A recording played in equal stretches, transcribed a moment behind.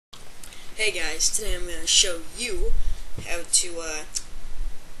Hey guys, today I'm going to show you how to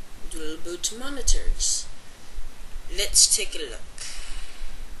dual boot monitors. Let's take a look.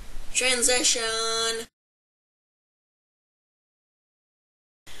 Transition!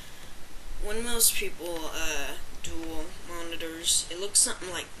 When most people dual monitors, it looks something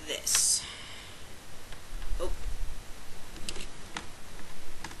like this. Oh.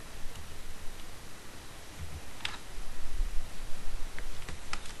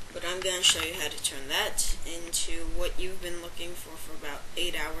 But I'm going to show you how to turn that into what you've been looking for about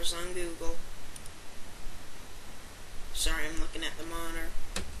 8 hours on Google. Sorry, I'm looking at the monitor.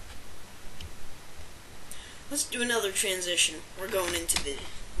 Let's do another transition. We're going into the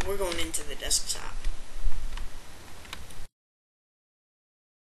desktop.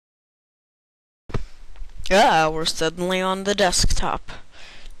 Yeah, we're suddenly on the desktop.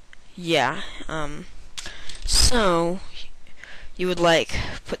 Yeah, so you would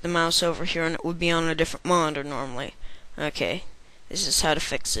put the mouse over here and it would be on a different monitor normally. Okay, this is how to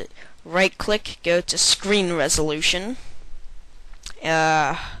fix it. Right click, go to screen resolution.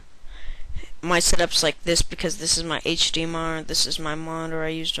 My setup's like this because this is my HD monitor, this is my monitor I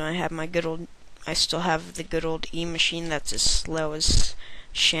used when I still have the good old E-machine that's as slow as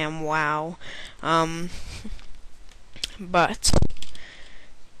ShamWow. But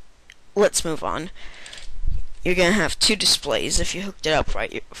let's move on. You're gonna have two displays if you hooked it up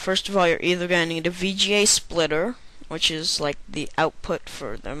right. First of all, you're either gonna need a VGA splitter, which is like the output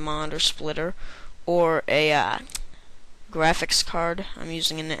for the monitor splitter, or a graphics card. I'm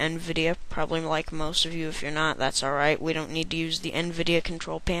using an NVIDIA, probably like most of you. If you're not, that's alright. We don't need to use the NVIDIA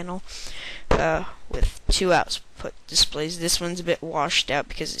control panel with two output displays. This one's a bit washed out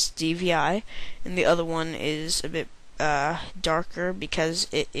because it's DVI, and the other one is a bit darker because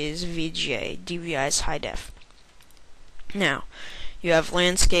it is VGA. DVI is high def. Now, you have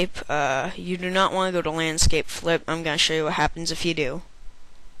landscape. You do not want to go to landscape flip. I'm going to show you what happens if you do.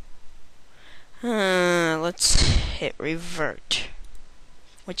 Let's hit revert,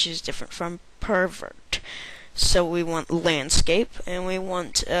 which is different from pervert. So we want landscape, and we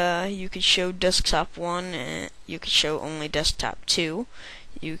want, you could show desktop 1, and you could show only desktop 2.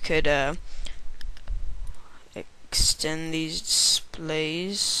 You could, extend these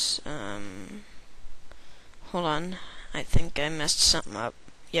displays. Hold on. I think I messed something up.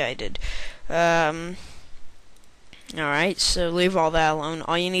 Yeah, I did. Alright, so leave all that alone.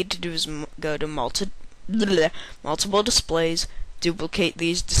 All you need to do is go to multiple displays, duplicate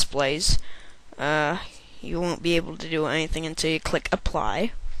these displays. You won't be able to do anything until you click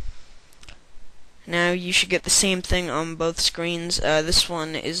apply. Now you should get the same thing on both screens. This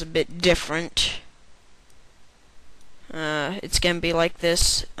one is a bit different. It's gonna be like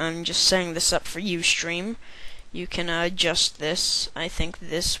this. I'm just setting this up for Ustream. You can adjust this. I think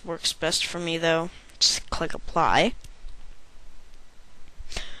this works best for me though. Just click apply.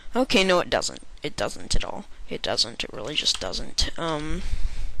 Okay, no it doesn't. It doesn't at all. It doesn't. It really just doesn't.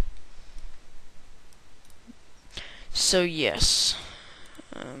 So yes.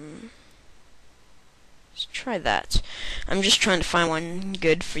 Let's try that. I'm just trying to find one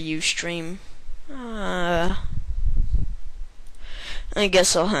good for Ustream. I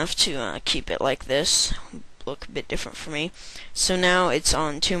guess I'll have to keep it like this. Look a bit different for me. So now it's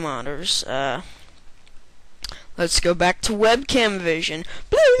on two monitors. Let's go back to webcam vision.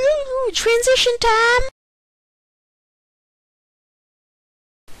 Transition time!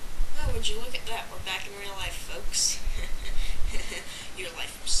 Oh, would you look at that? We're back in real life, folks. Your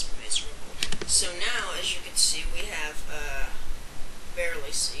life was miserable. So now, as you can see, we have,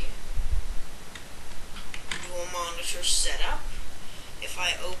 barely see, dual monitor setup. If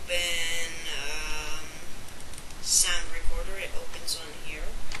I open, sound recorder, it opens on here,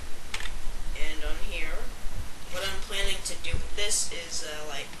 and on here. What I'm planning to do with this is,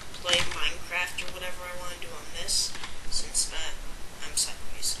 play Minecraft or whatever I want to do on this, since, I'm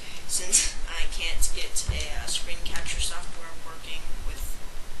sideways, since I can't get a screen capture software working with,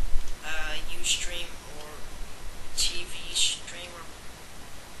 Ustream or TV Stream or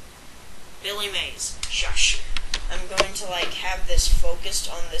Billy Mays. Shush. I'm going to, have this focused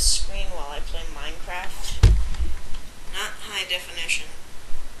on this screen while I play Minecraft. Not high definition,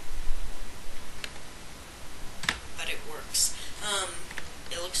 but it works.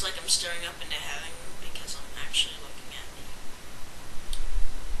 It looks like I'm staring up into heaven because I'm actually looking at the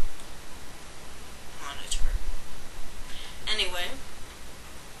monitor. Anyway,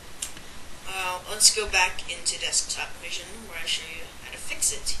 let's go back into desktop vision where I show you how to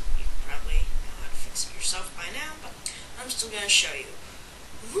fix it. You probably know how to fix it yourself by now, but I'm still going to show you.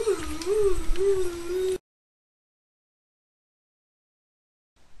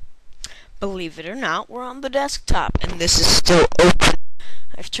 believe it or not, we're on the desktop, and this is still open.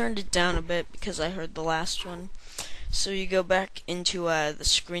 I've turned it down a bit because I heard the last one. So you go back into the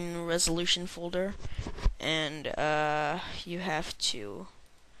screen resolution folder, and you have to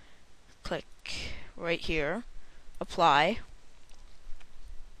click right here, apply,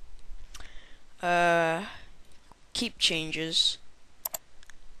 keep changes,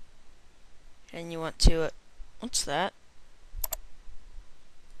 and you want to, what's that?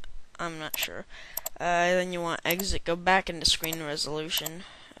 I'm not sure. Then you want exit, go back into screen resolution.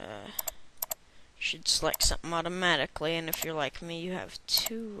 Should select something automatically, and if you're like me, you have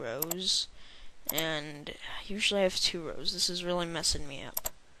 2 rows, and usually I have 2 rows. This is really messing me up.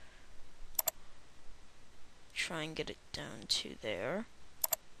 Try and get it down to there.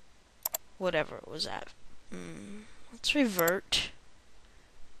 Whatever it was at. Let's revert.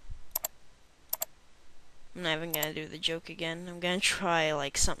 I'm not even gonna do the joke again. I'm gonna try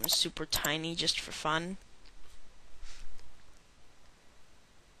like something super tiny just for fun.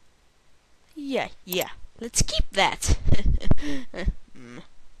 Yeah. Let's keep that.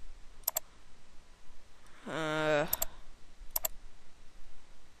 Let's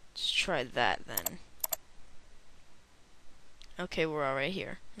try that then. Okay, we're already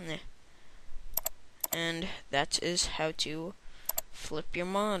here. And that is how to flip your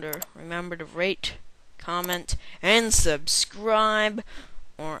monitor. Remember to rate, comment, and subscribe,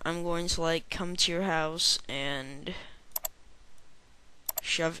 or I'm going to like come to your house and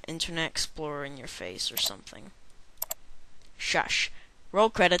shove Internet Explorer in your face or something. Shush. Roll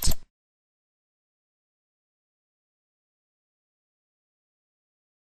credits.